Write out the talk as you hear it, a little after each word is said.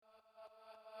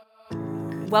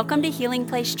Welcome to Healing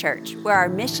Place Church, where our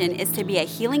mission is to be a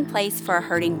healing place for a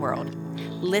hurting world.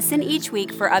 Listen each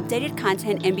week for updated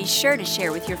content and be sure to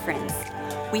share with your friends.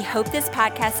 We hope this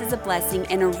podcast is a blessing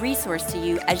and a resource to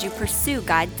you as you pursue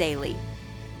God daily.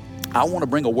 I want to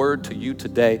bring a word to you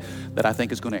today that I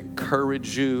think is going to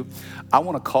encourage you. I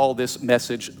want to call this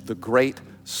message the Great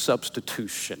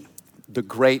Substitution. The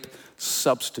Great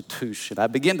Substitution. I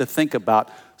began to think about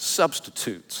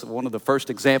substitutes. One of the first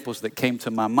examples that came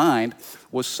to my mind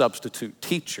was substitute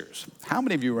teachers. How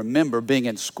many of you remember being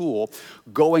in school,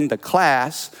 going to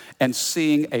class, and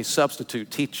seeing a substitute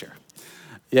teacher?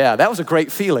 Yeah, that was a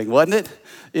great feeling, wasn't it?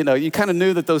 You know, you kind of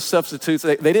knew that those substitutes,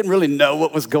 they didn't really know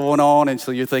what was going on, and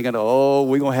so you're thinking, oh,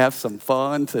 we're going to have some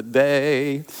fun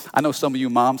today. I know some of you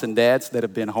moms and dads that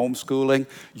have been homeschooling,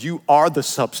 you are the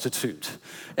substitute,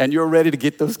 and you're ready to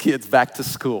get those kids back to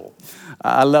school.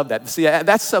 I love that. See,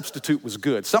 that substitute was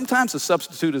good. Sometimes the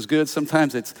substitute is good,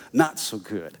 sometimes it's not so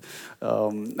good.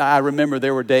 I remember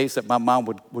there were days that my mom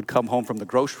would come home from the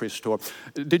grocery store.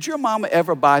 Did your mom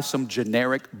ever buy some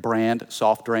generic brand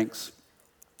soft drinks?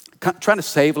 Trying to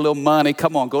save a little money.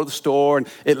 Come on, go to the store, and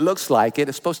it looks like it.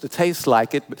 It's supposed to taste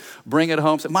like it, but bring it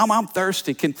home. Say, Mom, I'm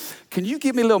thirsty. Can you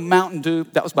give me a little Mountain Dew?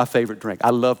 That was my favorite drink.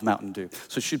 I love Mountain Dew.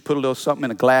 So she'd put a little something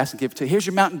in a glass and give it to you. Here's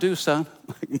your Mountain Dew, son.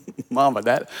 Mama,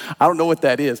 I don't know what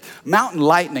that is. Mountain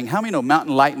Lightning. How many know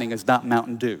Mountain Lightning is not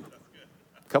Mountain Dew?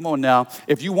 Come on now.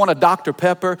 If you want a Dr.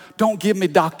 Pepper, don't give me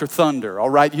Dr. Thunder,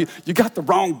 all right? You got the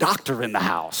wrong doctor in the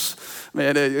house.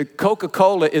 Man,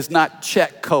 Coca-Cola is not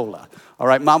Czech Cola. All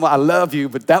right, Mama, I love you,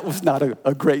 but that was not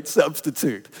a great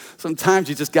substitute. Sometimes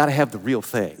you just got to have the real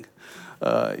thing.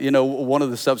 One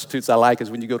of the substitutes I like is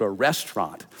when you go to a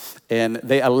restaurant and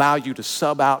they allow you to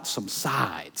sub out some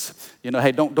sides. You know,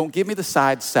 hey, don't give me the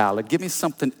side salad. Give me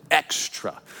something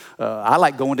extra. I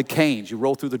like going to Cane's. You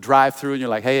roll through the drive-thru and you're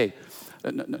like, hey,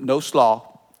 no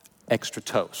slaw, extra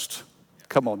toast.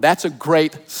 Come on, that's a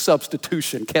great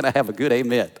substitution. Can I have a good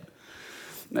amen?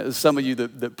 Some of you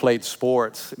that played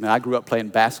sports, I grew up playing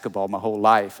basketball my whole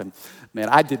life, and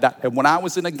I did not. And when I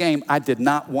was in a game, I did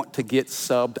not want to get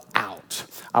subbed out.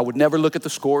 I would never look at the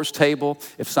scores table.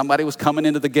 If somebody was coming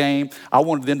into the game, I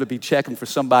wanted them to be checking for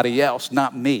somebody else,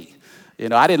 not me.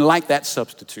 I didn't like that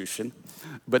substitution.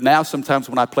 But now sometimes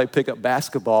when I play pickup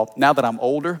basketball, now that I'm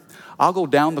older, I'll go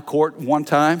down the court one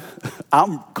time.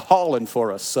 I'm calling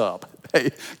for a sub.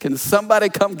 Hey, can somebody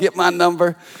come get my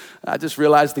number? I just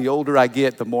realize the older I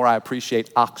get, the more I appreciate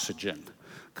oxygen.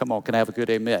 Come on, can I have a good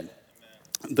amen?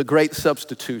 The Great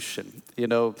Substitution,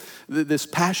 this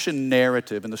passion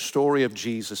narrative and the story of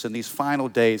Jesus in these final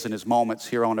days and his moments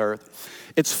here on earth,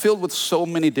 it's filled with so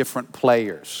many different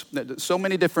players. So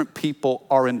many different people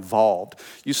are involved.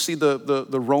 You see the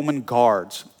Roman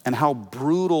guards and how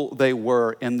brutal they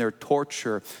were in their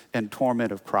torture and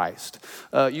torment of Christ.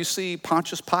 You see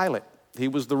Pontius Pilate. He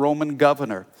was the Roman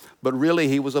governor, but really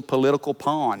he was a political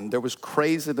pawn. There was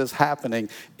craziness happening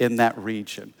in that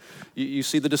region. You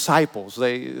see the disciples,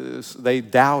 they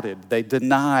doubted, they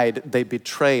denied, they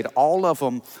betrayed. All of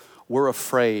them were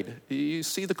afraid. You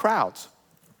see the crowds.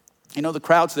 The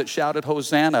crowds that shouted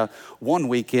Hosanna one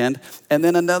weekend, and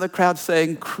then another crowd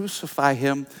saying, crucify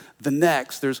him the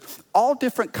next. There's all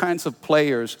different kinds of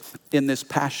players in this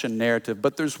passion narrative,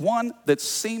 but there's one that's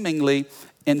seemingly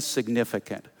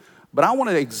insignificant. But I want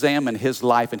to examine his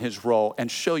life and his role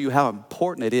and show you how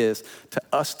important it is to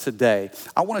us today.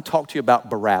 I want to talk to you about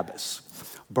Barabbas.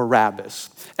 Barabbas.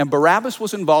 And Barabbas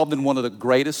was involved in one of the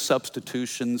greatest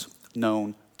substitutions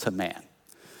known to man.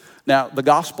 Now, the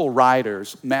gospel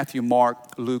writers, Matthew,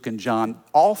 Mark, Luke, and John,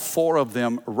 all four of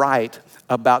them write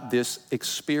about this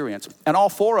experience. And all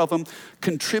four of them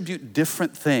contribute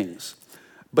different things.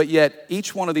 But yet,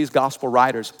 each one of these gospel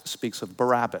writers speaks of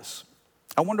Barabbas.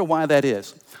 I wonder why that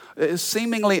is. It's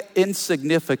seemingly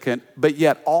insignificant, but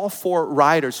yet all four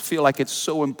writers feel like it's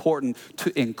so important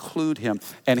to include him.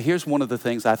 And here's one of the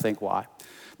things I think why.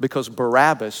 Because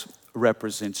Barabbas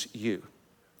represents you.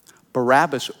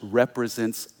 Barabbas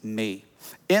represents me.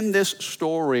 In this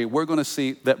story, we're going to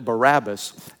see that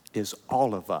Barabbas is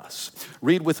all of us.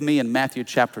 Read with me in Matthew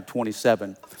chapter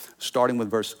 27, starting with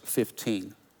verse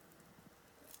 15.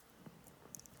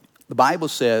 The Bible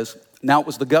says, now it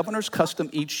was the governor's custom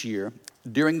each year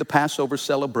during the Passover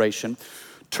celebration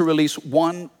to release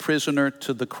one prisoner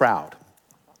to the crowd,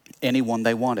 anyone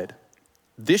they wanted.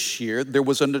 This year, there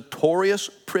was a notorious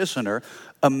prisoner,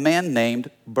 a man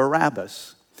named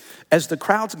Barabbas. As the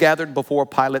crowds gathered before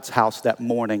Pilate's house that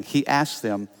morning, he asked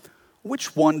them,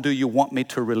 which one do you want me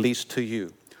to release to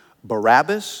you,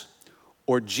 Barabbas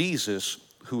or Jesus,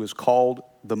 who is called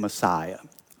the Messiah?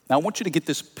 Now, I want you to get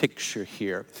this picture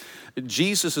here.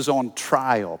 Jesus is on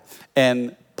trial,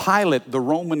 and Pilate, the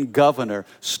Roman governor,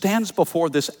 stands before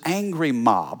this angry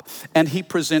mob, and he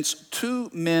presents two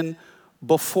men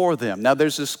before them. Now,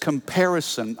 there's this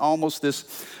comparison, almost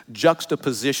this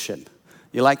juxtaposition.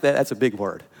 You like that? That's a big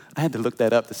word. I had to look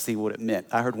that up to see what it meant.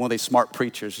 I heard one of these smart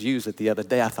preachers use it the other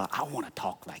day. I thought, I want to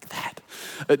talk like that.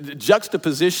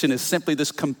 Juxtaposition is simply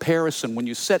this comparison. When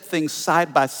you set things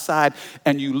side by side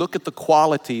and you look at the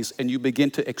qualities and you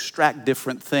begin to extract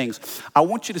different things. I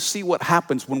want you to see what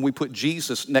happens when we put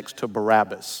Jesus next to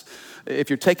Barabbas. If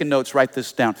you're taking notes, write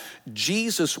this down.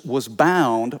 Jesus was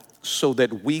bound so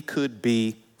that we could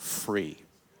be free.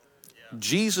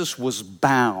 Jesus was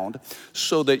bound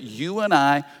so that you and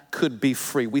I could be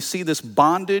free. We see this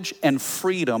bondage and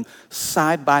freedom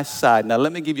side by side. Now,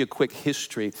 let me give you a quick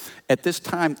history. At this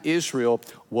time, Israel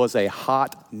was a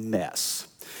hot mess.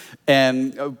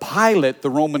 And Pilate, the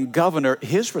Roman governor,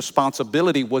 his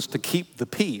responsibility was to keep the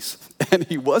peace. And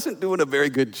he wasn't doing a very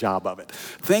good job of it.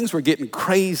 Things were getting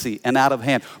crazy and out of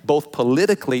hand, both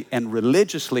politically and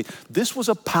religiously. This was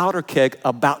a powder keg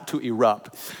about to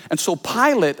erupt. And so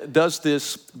Pilate does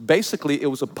this, basically it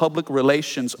was a public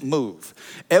relations move.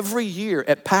 Every year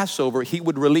at Passover, he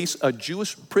would release a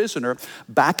Jewish prisoner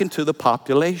back into the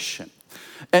population.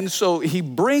 And so he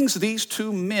brings these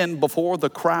two men before the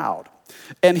crowd.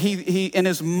 And he in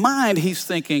his mind, he's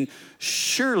thinking,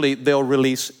 surely they'll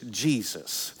release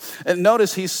Jesus. And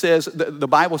notice he says, the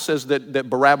Bible says that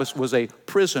Barabbas was a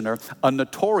prisoner, a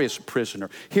notorious prisoner.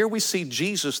 Here we see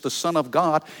Jesus, the Son of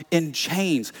God, in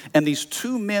chains. And these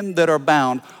two men that are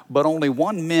bound, but only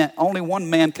one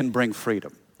man can bring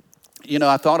freedom. You know,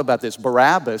 I thought about this.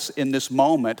 Barabbas, in this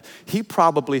moment, he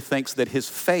probably thinks that his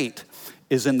fate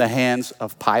is in the hands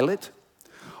of Pilate,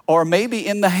 or maybe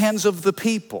in the hands of the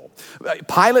people.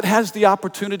 Pilate has the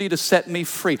opportunity to set me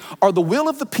free. Or the will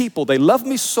of the people, they love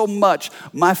me so much,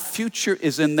 my future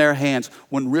is in their hands.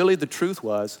 When really the truth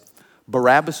was,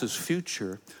 Barabbas'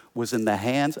 future was in the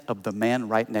hands of the man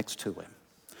right next to him.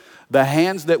 The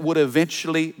hands that would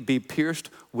eventually be pierced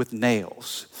with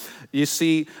nails. You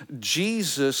see,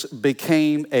 Jesus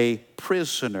became a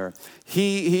prisoner.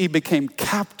 He became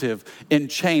captive in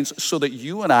chains so that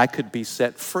you and I could be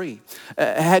set free.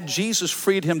 Had Jesus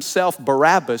freed himself,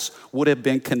 Barabbas would have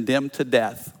been condemned to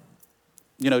death.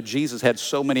 You know, Jesus had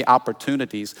so many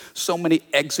opportunities, so many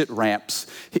exit ramps.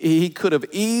 He could have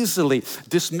easily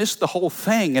dismissed the whole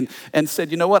thing and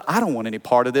said, you know what, I don't want any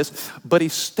part of this. But he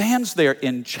stands there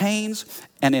in chains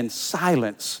and in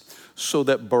silence so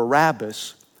that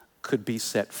Barabbas could be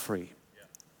set free.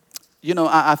 You know,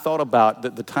 I thought about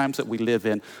the times that we live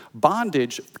in.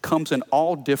 Bondage comes in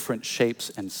all different shapes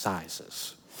and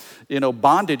sizes. You know,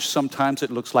 bondage, sometimes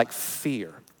it looks like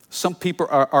fear. Some people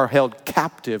are held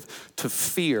captive to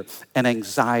fear and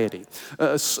anxiety.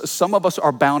 Some of us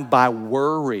are bound by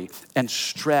worry and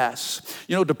stress.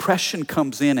 You know, depression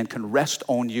comes in and can rest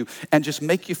on you and just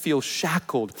make you feel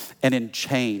shackled and in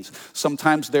chains.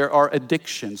 Sometimes there are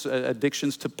addictions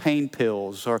to pain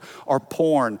pills or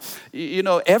porn. You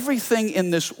know, everything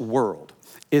in this world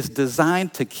is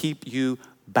designed to keep you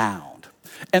bound.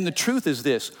 And the truth is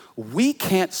this, we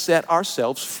can't set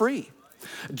ourselves free.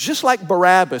 Just like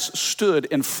Barabbas stood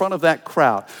in front of that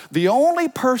crowd, the only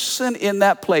person in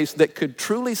that place that could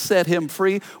truly set him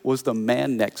free was the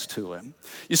man next to him.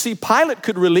 You see, Pilate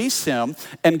could release him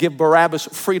and give Barabbas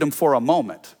freedom for a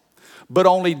moment, but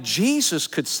only Jesus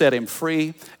could set him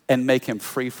free and make him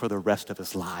free for the rest of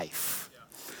his life.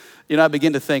 You know, I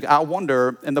begin to think, I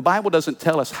wonder, and the Bible doesn't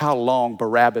tell us how long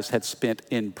Barabbas had spent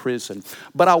in prison,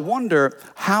 but I wonder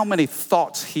how many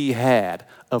thoughts he had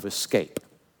of escape.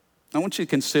 I want you to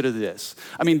consider this.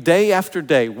 I mean, day after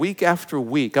day, week after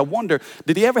week, I wonder,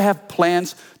 did he ever have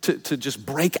plans to just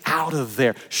break out of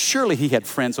there? Surely he had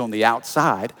friends on the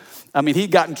outside. I mean, he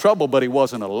got in trouble, but he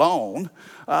wasn't alone.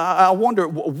 I wonder,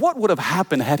 what would have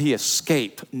happened had he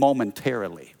escaped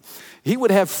momentarily? He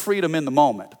would have freedom in the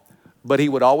moment, but he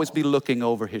would always be looking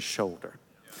over his shoulder.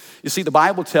 You see, the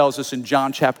Bible tells us in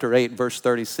John chapter 8, verse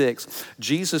 36,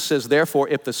 Jesus says, therefore,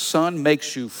 if the Son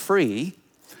makes you free,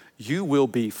 you will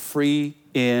be free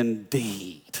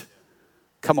indeed.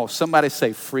 Come on, somebody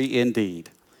say free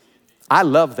indeed. I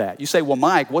love that. You say, well,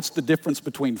 Mike, what's the difference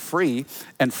between free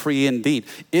and free indeed?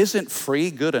 Isn't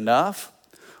free good enough?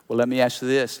 Well, let me ask you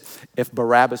this. If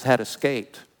Barabbas had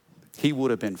escaped, he would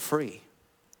have been free.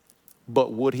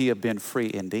 But would he have been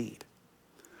free indeed?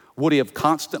 Would he have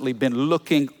constantly been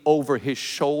looking over his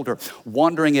shoulder,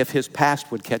 wondering if his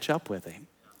past would catch up with him?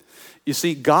 You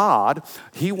see, God,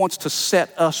 he wants to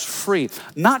set us free,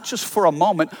 not just for a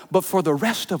moment, but for the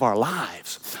rest of our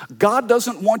lives. God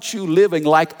doesn't want you living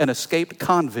like an escaped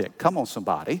convict. Come on,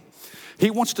 somebody. He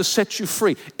wants to set you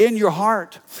free in your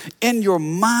heart, in your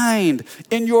mind,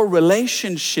 in your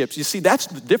relationships. You see, that's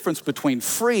the difference between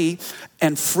free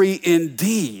and free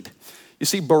indeed. You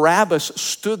see, Barabbas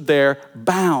stood there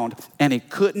bound, and he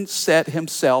couldn't set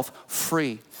himself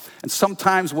free. And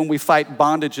sometimes when we fight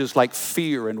bondages like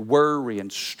fear and worry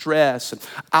and stress and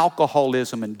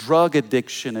alcoholism and drug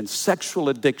addiction and sexual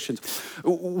addictions,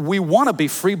 we want to be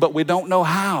free, but we don't know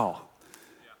how.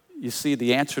 You see,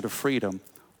 the answer to freedom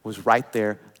was right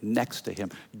there next to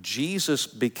him. Jesus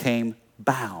became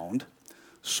bound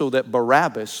so that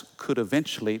Barabbas could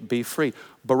eventually be free.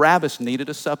 Barabbas needed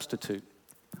a substitute.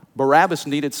 Barabbas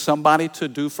needed somebody to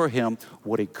do for him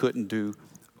what he couldn't do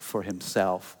for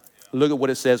himself. Look at what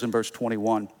it says in verse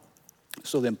 21.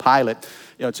 So then Pilate,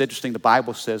 it's interesting, the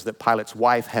Bible says that Pilate's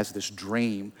wife has this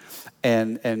dream,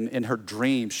 and in her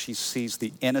dream, she sees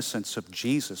the innocence of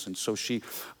Jesus. And so she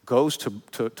goes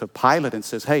to Pilate and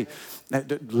says, hey,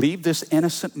 leave this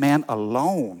innocent man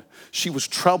alone. She was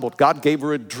troubled. God gave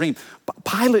her a dream.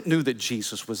 Pilate knew that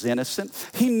Jesus was innocent.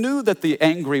 He knew that the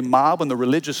angry mob and the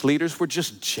religious leaders were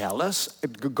just jealous,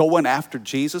 going after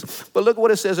Jesus. But look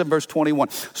what it says in verse 21.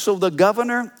 So the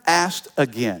governor asked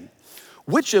again,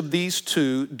 which of these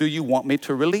two do you want me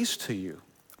to release to you?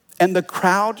 And the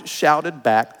crowd shouted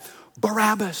back,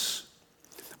 Barabbas.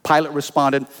 Pilate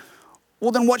responded,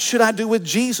 well, then what should I do with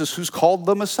Jesus, who's called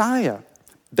the Messiah?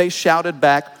 They shouted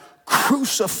back,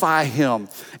 crucify him.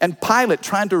 And Pilate,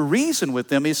 trying to reason with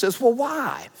them, he says, well,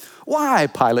 why? Why,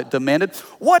 Pilate demanded.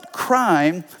 What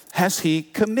crime has he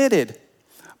committed?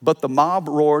 But the mob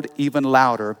roared even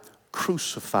louder,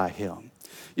 crucify him.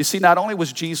 You see, not only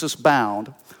was Jesus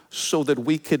bound so that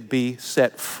we could be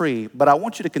set free, but I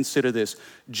want you to consider this.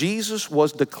 Jesus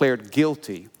was declared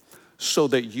guilty so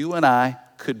that you and I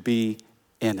could be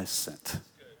innocent.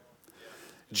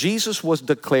 Jesus was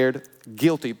declared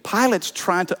guilty. Pilate's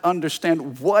trying to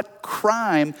understand what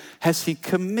crime has he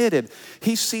committed.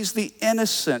 He sees the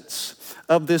innocence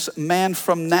of this man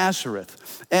from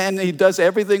Nazareth, and he does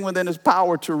everything within his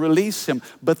power to release him.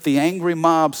 But the angry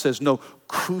mob says, no,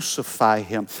 crucify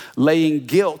him, laying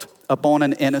guilt upon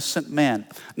an innocent man.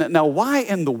 Now, why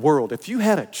in the world, if you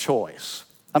had a choice,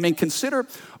 consider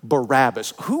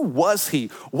Barabbas. Who was he?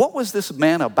 What was this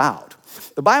man about?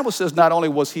 The Bible says not only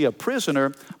was he a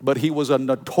prisoner, but he was a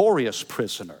notorious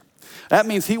prisoner. That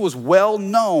means he was well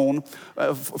known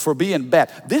for being bad.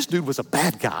 This dude was a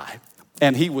bad guy,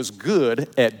 and he was good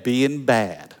at being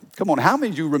bad. Come on, how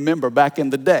many of you remember back in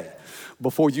the day,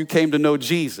 before you came to know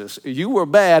Jesus, you were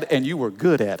bad and you were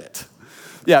good at it?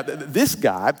 Yeah, this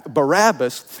guy,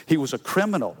 Barabbas, he was a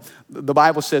criminal. The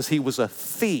Bible says he was a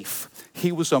thief.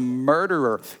 He was a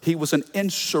murderer. He was an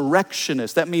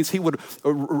insurrectionist. That means he would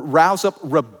rouse up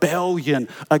rebellion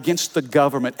against the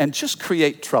government and just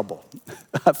create trouble.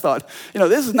 I thought,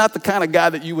 this is not the kind of guy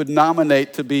that you would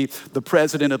nominate to be the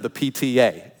president of the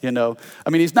PTA,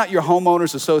 He's not your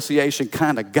homeowners association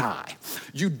kind of guy.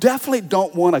 You definitely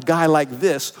don't want a guy like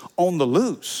this on the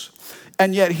loose.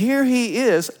 And yet here he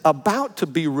is about to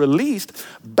be released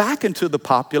back into the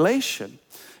population.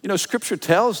 Scripture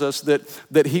tells us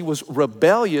that he was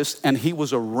rebellious and he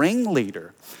was a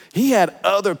ringleader. He had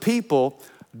other people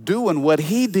doing what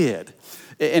he did.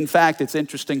 In fact, it's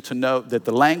interesting to note that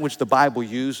the language the Bible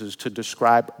uses to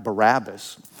describe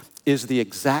Barabbas is the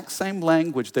exact same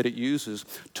language that it uses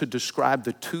to describe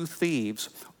the two thieves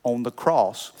on the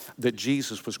cross that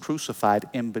Jesus was crucified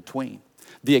in between.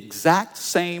 The exact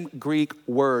same Greek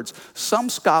words. Some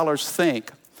scholars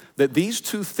think that these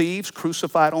two thieves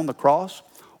crucified on the cross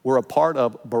were a part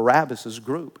of Barabbas'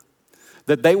 group,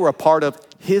 that they were a part of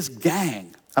his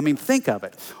gang. Think of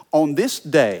it. On this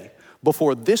day,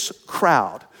 before this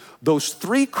crowd, those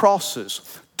three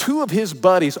crosses, two of his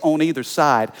buddies on either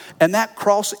side, and that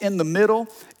cross in the middle,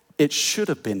 it should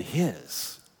have been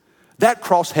his. That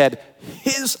cross had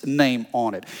his name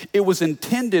on it. It was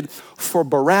intended for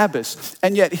Barabbas.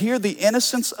 And yet here the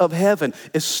innocence of heaven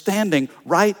is standing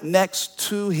right next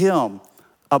to him,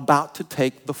 about to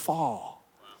take the fall.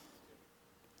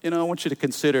 I want you to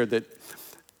consider that,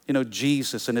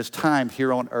 Jesus in his time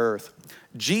here on earth,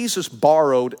 Jesus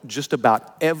borrowed just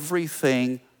about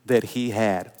everything that he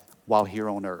had while here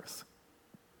on earth.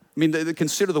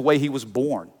 Consider the way he was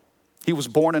born. He was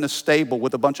born in a stable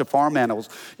with a bunch of farm animals.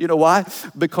 You know why?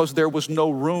 Because there was no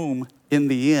room in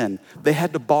the inn. They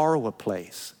had to borrow a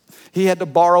place. He had to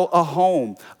borrow a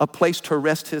home, a place to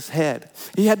rest his head.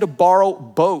 He had to borrow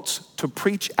boats to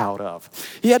preach out of.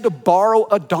 He had to borrow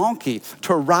a donkey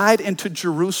to ride into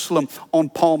Jerusalem on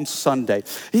Palm Sunday.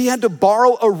 He had to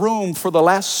borrow a room for the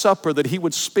Last Supper that he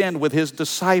would spend with his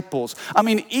disciples. I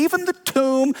mean, even the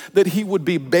tomb that he would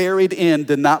be buried in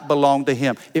did not belong to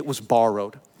him. It was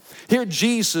borrowed. Here,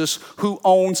 Jesus, who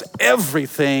owns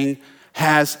everything,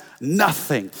 has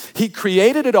nothing. He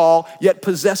created it all, yet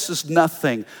possesses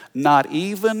nothing, not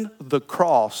even the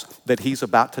cross that he's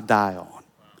about to die on.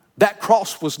 That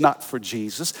cross was not for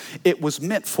Jesus. It was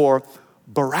meant for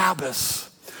Barabbas.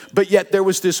 But yet there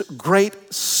was this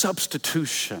great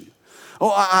substitution.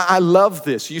 Oh, I love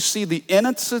this. You see the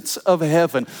innocence of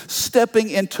heaven stepping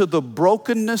into the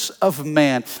brokenness of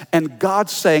man, and God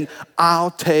saying,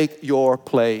 I'll take your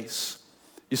place.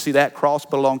 You see, that cross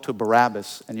belonged to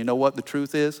Barabbas. And you know what the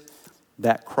truth is?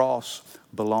 That cross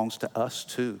belongs to us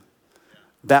too.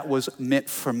 That was meant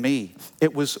for me.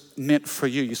 It was meant for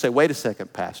you. You say, wait a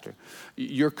second, Pastor.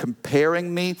 You're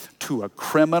comparing me to a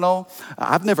criminal?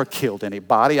 I've never killed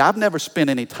anybody. I've never spent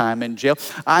any time in jail.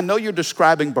 I know you're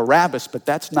describing Barabbas, but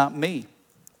that's not me.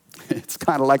 It's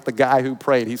kind of like the guy who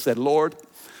prayed. He said, Lord,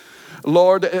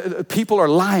 people are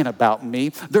lying about me.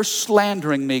 They're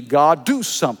slandering me. God, do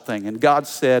something. And God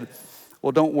said,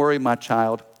 well, don't worry, my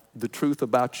child. The truth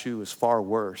about you is far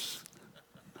worse.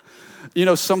 You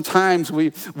know, sometimes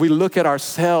we look at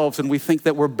ourselves and we think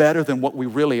that we're better than what we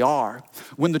really are,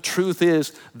 when the truth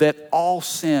is that all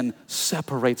sin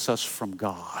separates us from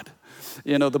God.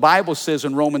 You know, the Bible says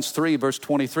in Romans 3, verse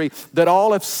 23, that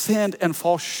all have sinned and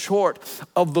fall short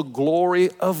of the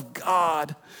glory of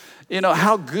God. You know,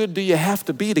 how good do you have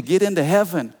to be to get into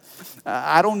heaven?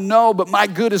 I don't know, but my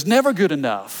good is never good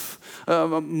enough.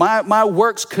 My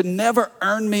works could never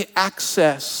earn me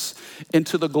access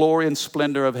into the glory and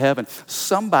splendor of heaven.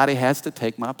 Somebody has to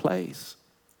take my place.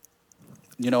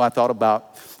 You know, I thought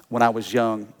about when I was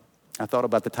young, I thought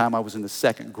about the time I was in the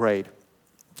second grade.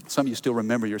 Some of you still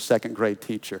remember your second grade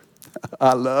teacher.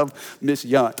 I love Miss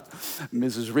Yunt,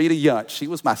 Mrs. Rita Yunt. She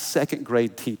was my second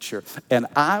grade teacher, and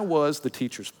I was the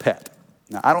teacher's pet.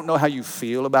 Now, I don't know how you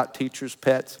feel about teachers'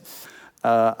 pets.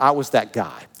 I was that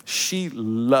guy. She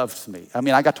loved me. I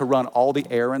mean, I got to run all the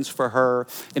errands for her.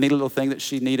 Any little thing that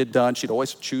she needed done, she'd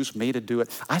always choose me to do it.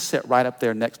 I sat right up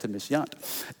there next to Miss Yunt.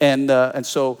 And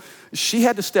so she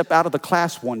had to step out of the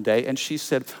class one day, and she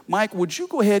said, Mike, would you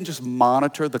go ahead and just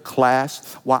monitor the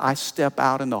class while I step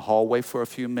out in the hallway for a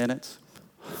few minutes?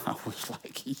 I was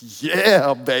like,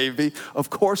 yeah, baby, of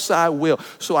course I will.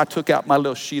 So I took out my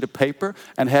little sheet of paper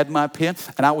and had my pen,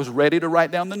 and I was ready to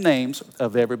write down the names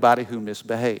of everybody who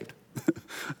misbehaved.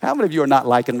 How many of you are not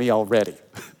liking me already?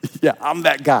 Yeah, I'm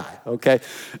that guy, okay?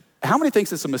 How many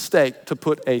thinks it's a mistake to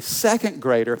put a second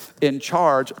grader in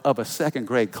charge of a second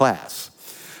grade class?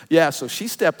 Yeah, so she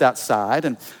stepped outside,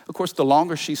 and of course, the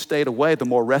longer she stayed away, the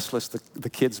more restless the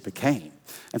kids became.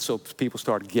 And so people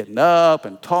started getting up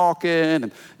and talking,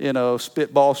 and, you know,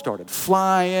 spitballs started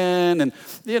flying, and,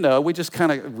 you know, we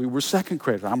were second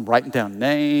graders. I'm writing down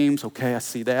names. Okay, I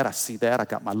see that, I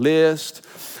got my list.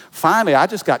 Finally, I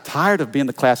just got tired of being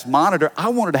the class monitor. I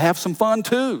wanted to have some fun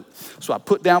too. So I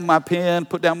put down my pen,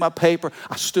 put down my paper.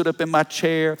 I stood up in my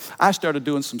chair. I started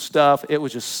doing some stuff. It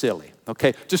was just silly,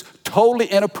 okay? Just totally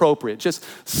inappropriate, just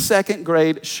second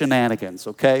grade shenanigans,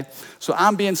 okay? So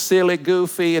I'm being silly,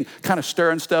 goofy, and kind of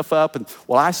stirring stuff up. And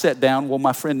while I sat down,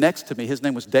 my friend next to me, his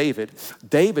name was David.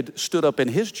 David stood up in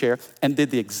his chair and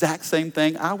did the exact same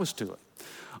thing I was doing.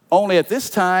 Only at this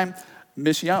time,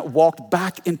 Miss Young walked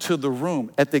back into the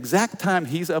room at the exact time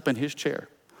he's up in his chair.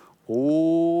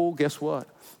 Oh, guess what?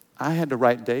 I had to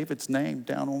write David's name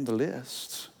down on the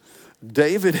list.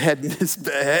 David had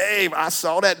misbehaved. I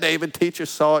saw that. David, teacher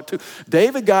saw it too.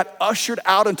 David got ushered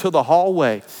out into the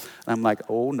hallway. And I'm like,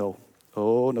 oh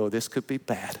no, this could be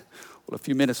bad. Well, a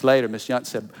few minutes later, Miss Young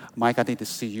said, Mike, I need to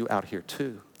see you out here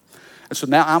too. And so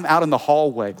now I'm out in the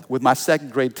hallway with my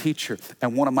second grade teacher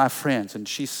and one of my friends. And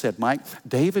she said, Mike,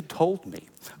 David told me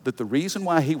that the reason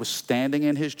why he was standing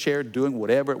in his chair doing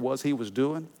whatever it was he was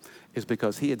doing is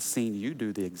because he had seen you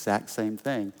do the exact same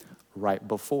thing right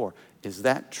before. Is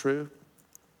that true?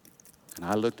 And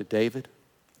I looked at David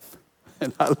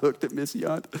and I looked at Miss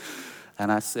Yunt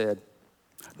and I said,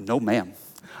 no, ma'am.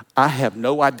 I have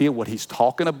no idea what he's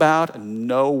talking about.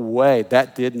 No way.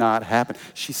 That did not happen.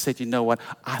 She said, you know what?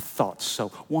 I thought so.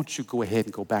 Why don't you go ahead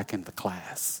and go back into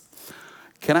class?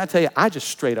 Can I tell you, I just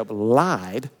straight up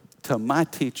lied to my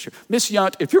teacher. Miss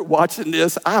Yunt, if you're watching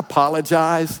this, I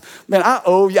apologize. Man, I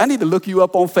owe you. I need to look you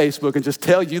up on Facebook and just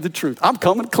tell you the truth. I'm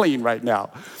coming clean right now.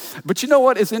 But you know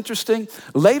what is interesting?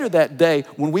 Later that day,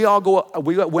 when we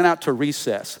went out to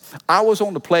recess, I was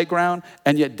on the playground,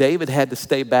 and yet David had to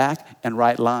stay back and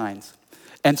write lines.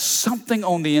 And something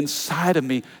on the inside of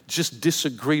me just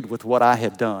disagreed with what I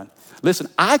had done. Listen,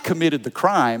 I committed the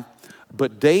crime,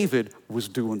 but David was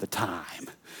doing the time.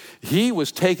 He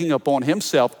was taking upon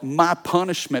himself my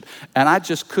punishment, and I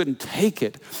just couldn't take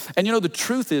it. And you know, the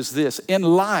truth is this: in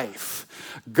life,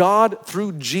 God,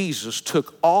 through Jesus,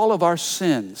 took all of our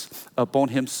sins upon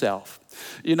himself.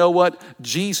 You know what?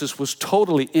 Jesus was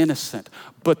totally innocent,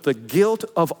 but the guilt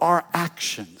of our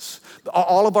actions,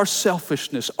 all of our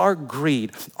selfishness, our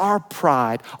greed, our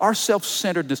pride, our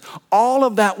self-centeredness, all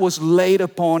of that was laid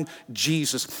upon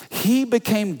Jesus. He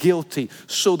became guilty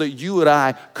so that you and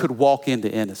I could walk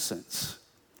into innocence.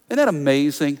 Isn't that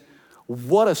amazing?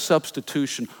 What a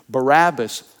substitution.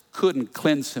 Barabbas couldn't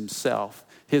cleanse himself.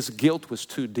 His guilt was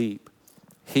too deep.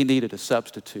 He needed a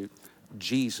substitute.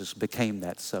 Jesus became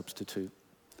that substitute.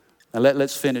 Now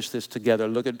let's finish this together.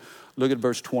 Look at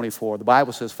verse 24. The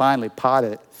Bible says, finally,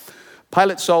 Pilate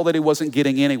saw that he wasn't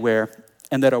getting anywhere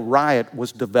and that a riot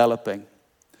was developing.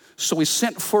 So he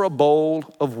sent for a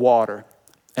bowl of water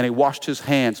and he washed his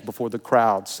hands before the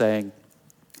crowd, saying,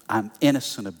 I'm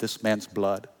innocent of this man's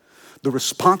blood. The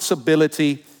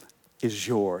responsibility is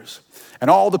yours. And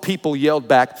all the people yelled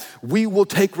back, we will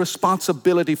take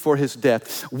responsibility for his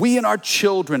death, we and our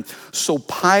children. So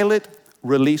Pilate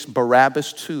released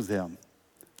Barabbas to them,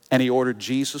 and he ordered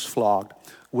Jesus flogged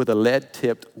with a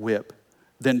lead-tipped whip,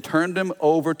 then turned him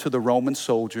over to the Roman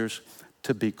soldiers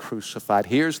to be crucified.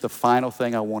 Here's the final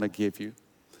thing I want to give you.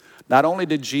 Not only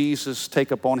did Jesus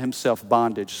take upon himself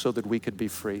bondage so that we could be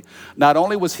free, not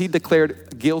only was he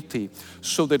declared guilty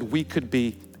so that we could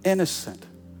be innocent,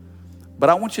 but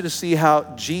I want you to see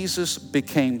how Jesus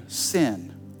became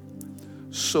sin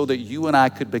so that you and I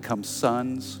could become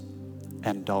sons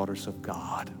and daughters of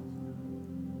God.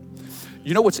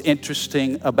 You know what's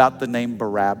interesting about the name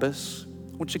Barabbas?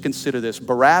 I want you to consider this.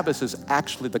 Barabbas is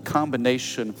actually the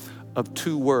combination of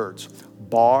two words,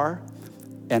 bar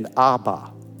and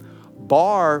Abba.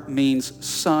 Bar means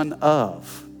son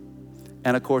of.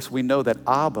 And of course, we know that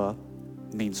Abba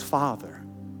means father.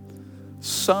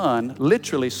 Son,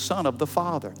 literally son of the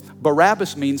Father.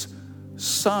 Barabbas means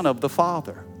son of the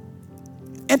Father.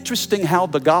 Interesting how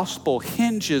the gospel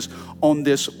hinges on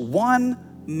this one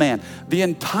man. The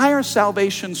entire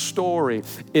salvation story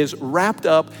is wrapped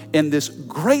up in this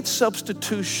great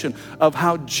substitution of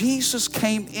how Jesus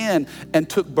came in and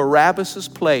took Barabbas's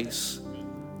place,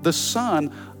 the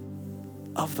son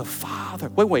of the Father.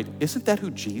 Wait, isn't that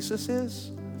who Jesus is?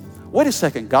 Wait a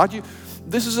second, God,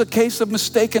 this is a case of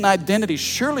mistaken identity.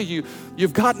 Surely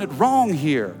you've gotten it wrong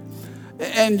here.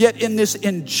 And yet in this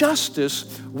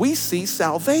injustice, we see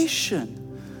salvation.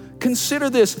 Consider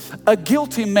this. A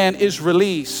guilty man is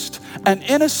released. An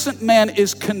innocent man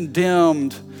is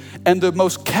condemned. And the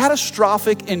most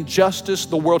catastrophic injustice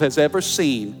the world has ever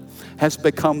seen has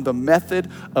become the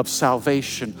method of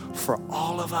salvation for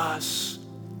all of us.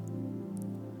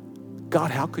 God,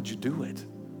 how could you do it?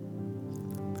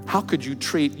 How could you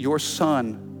treat your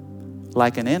son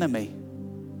like an enemy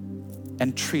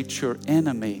and treat your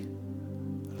enemy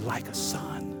like a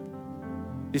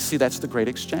son? You see, that's the great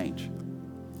exchange.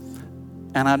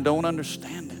 And I don't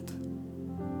understand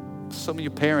it. Some of you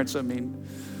parents,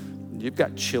 you've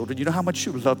got children. You know how much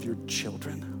you love your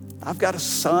children. I've got a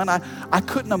son. I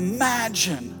couldn't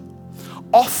imagine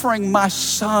offering my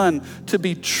son to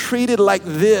be treated like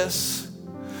this,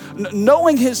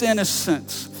 knowing his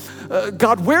innocence.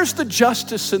 God, where's the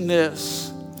justice in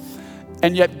this?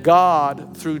 And yet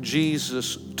God, through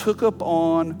Jesus, took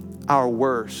upon our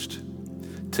worst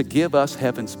to give us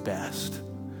heaven's best.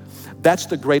 That's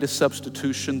the greatest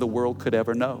substitution the world could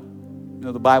ever know. You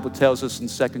know, the Bible tells us in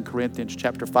 2 Corinthians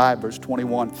chapter 5, verse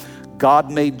 21,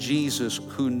 God made Jesus,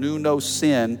 who knew no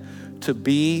sin, to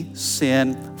be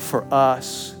sin for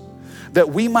us, that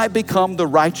we might become the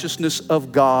righteousness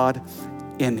of God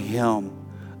in him.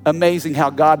 Amazing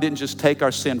how God didn't just take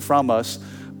our sin from us,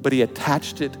 but he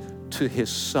attached it to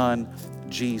his son,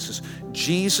 Jesus.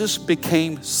 Jesus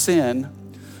became sin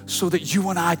so that you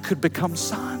and I could become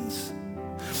sons.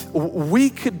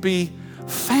 We could be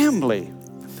family,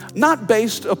 not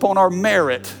based upon our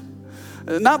merit,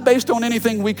 not based on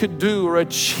anything we could do or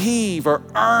achieve or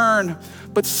earn,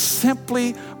 but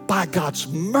simply by God's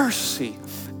mercy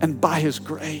and by his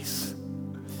grace.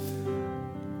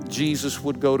 Jesus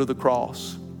would go to the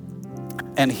cross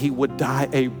and he would die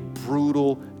a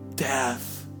brutal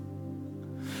death.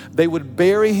 They would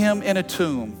bury him in a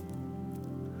tomb.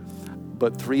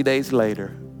 But 3 days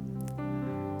later,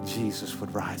 Jesus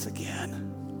would rise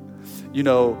again. You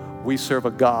know, we serve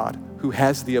a God who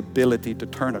has the ability to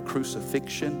turn a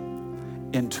crucifixion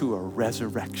into a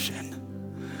resurrection.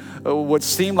 What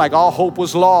seemed like all hope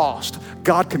was lost,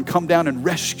 God can come down and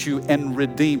rescue and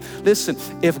redeem. Listen,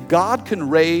 if God can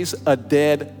raise a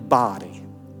dead body,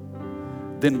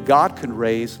 then God can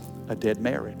raise a dead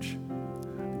marriage.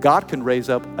 God can raise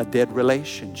up a dead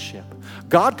relationship.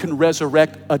 God can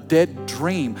resurrect a dead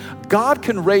dream. God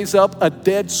can raise up a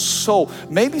dead soul.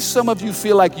 Maybe some of you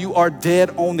feel like you are dead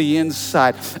on the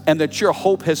inside and that your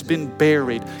hope has been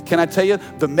buried. Can I tell you,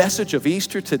 the message of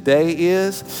Easter today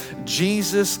is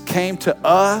Jesus came to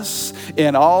us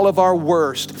in all of our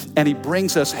worst, and he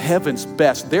brings us heaven's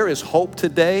best. There is hope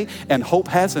today, and hope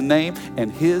has a name,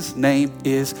 and his name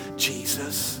is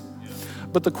Jesus.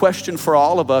 But the question for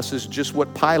all of us is just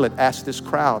what Pilate asked this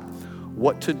crowd: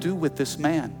 what to do with this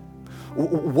man?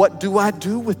 What do I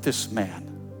do with this man?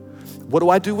 What do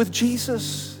I do with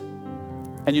Jesus?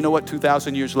 And you know what?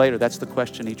 2,000 years later, that's the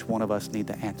question each one of us need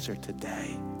to answer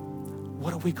today.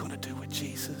 What are we going to do with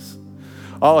Jesus?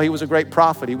 Oh, he was a great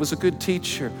prophet. He was a good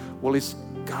teacher. Well, he's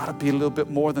got to be a little bit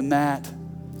more than that.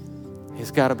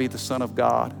 He's got to be the Son of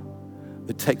God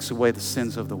that takes away the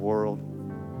sins of the world.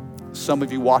 Some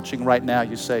of you watching right now,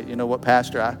 you say, you know what,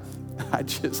 Pastor, I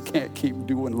just can't keep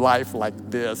doing life like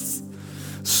this.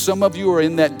 Some of you are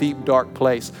in that deep, dark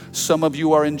place. Some of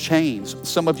you are in chains.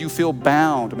 Some of you feel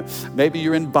bound. Maybe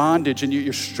you're in bondage and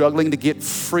you're struggling to get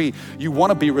free. You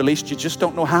want to be released. You just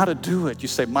don't know how to do it. You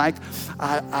say, Mike,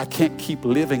 I can't keep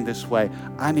living this way.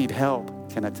 I need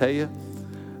help. Can I tell you?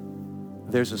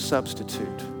 There's a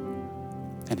substitute,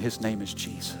 and his name is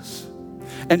Jesus.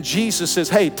 And Jesus says,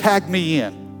 hey, tag me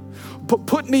in.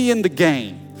 Put me in the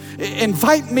game.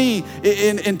 Invite me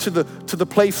into the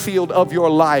play field of your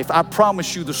life. I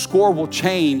promise you the score will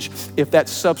change if that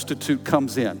substitute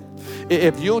comes in.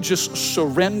 If you'll just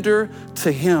surrender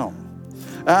to him.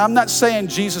 I'm not saying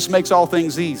Jesus makes all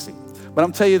things easy, but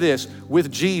I'm telling you this,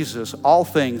 with Jesus, all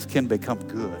things can become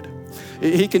good.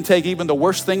 He can take even the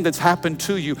worst thing that's happened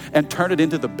to you and turn it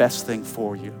into the best thing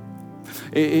for you.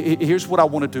 Here's what I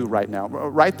want to do right now.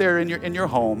 Right there in your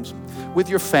homes, with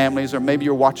your families, or maybe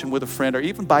you're watching with a friend, or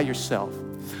even by yourself.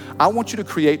 I want you to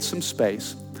create some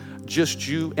space, just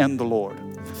you and the Lord.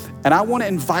 And I want to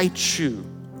invite you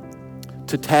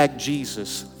to tag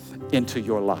Jesus into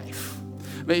your life.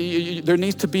 There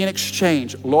needs to be an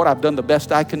exchange. Lord, I've done the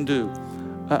best I can do.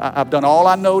 I've done all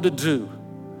I know to do.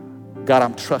 God,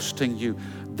 I'm trusting you.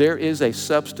 There is a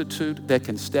substitute that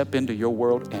can step into your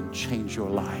world and change your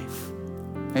life.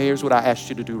 Hey, here's what I ask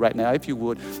you to do right now. If you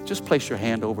would, just place your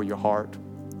hand over your heart.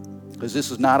 Because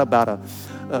this is not about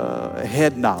a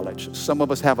head knowledge. Some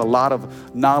of us have a lot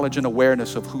of knowledge and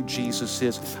awareness of who Jesus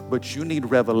is, but you need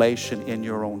revelation in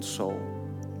your own soul.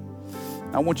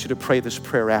 I want you to pray this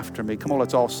prayer after me. Come on,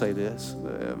 let's all say this.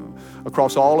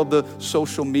 Across all of the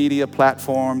social media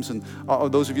platforms and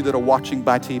those of you that are watching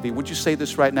by TV, would you say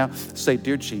this right now? Say,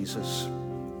 dear Jesus,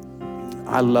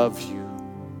 I love you.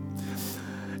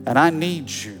 And I need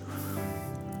you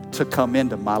to come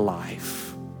into my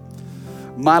life.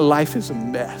 My life is a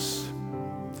mess.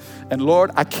 And Lord,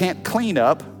 I can't clean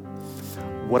up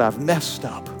what I've messed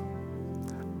up.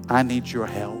 I need your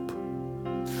help.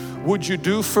 Would you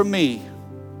do for me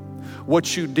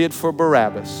what you did for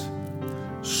Barabbas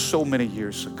so many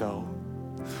years ago?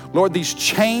 Lord, these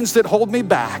chains that hold me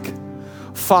back,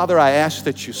 Father, I ask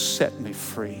that you set me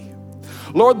free.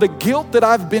 Lord, the guilt that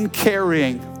I've been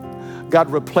carrying, God,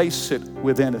 replace it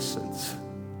with innocence.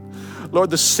 Lord,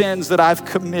 the sins that I've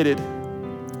committed,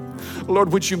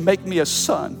 Lord, would you make me a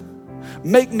son?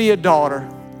 Make me a daughter.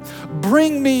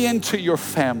 Bring me into your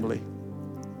family.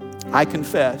 I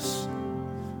confess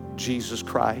Jesus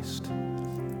Christ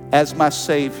as my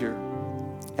Savior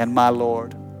and my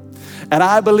Lord. And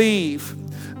I believe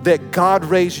that God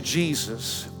raised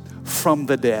Jesus from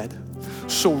the dead.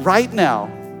 So right now,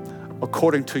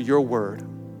 according to your word,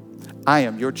 I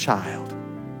am your child.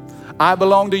 I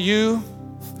belong to you.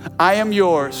 I am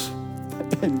yours,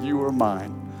 and you are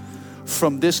mine.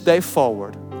 From this day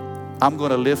forward, I'm going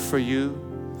to live for you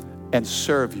and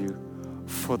serve you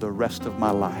for the rest of my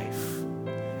life.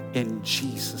 In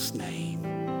Jesus' name,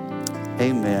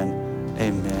 amen,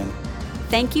 amen.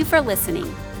 Thank you for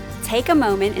listening. Take a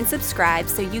moment and subscribe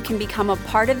so you can become a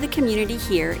part of the community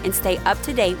here and stay up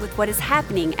to date with what is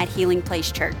happening at Healing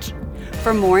Place Church.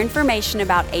 For more information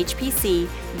about HPC,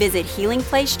 visit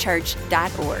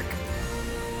healingplacechurch.org.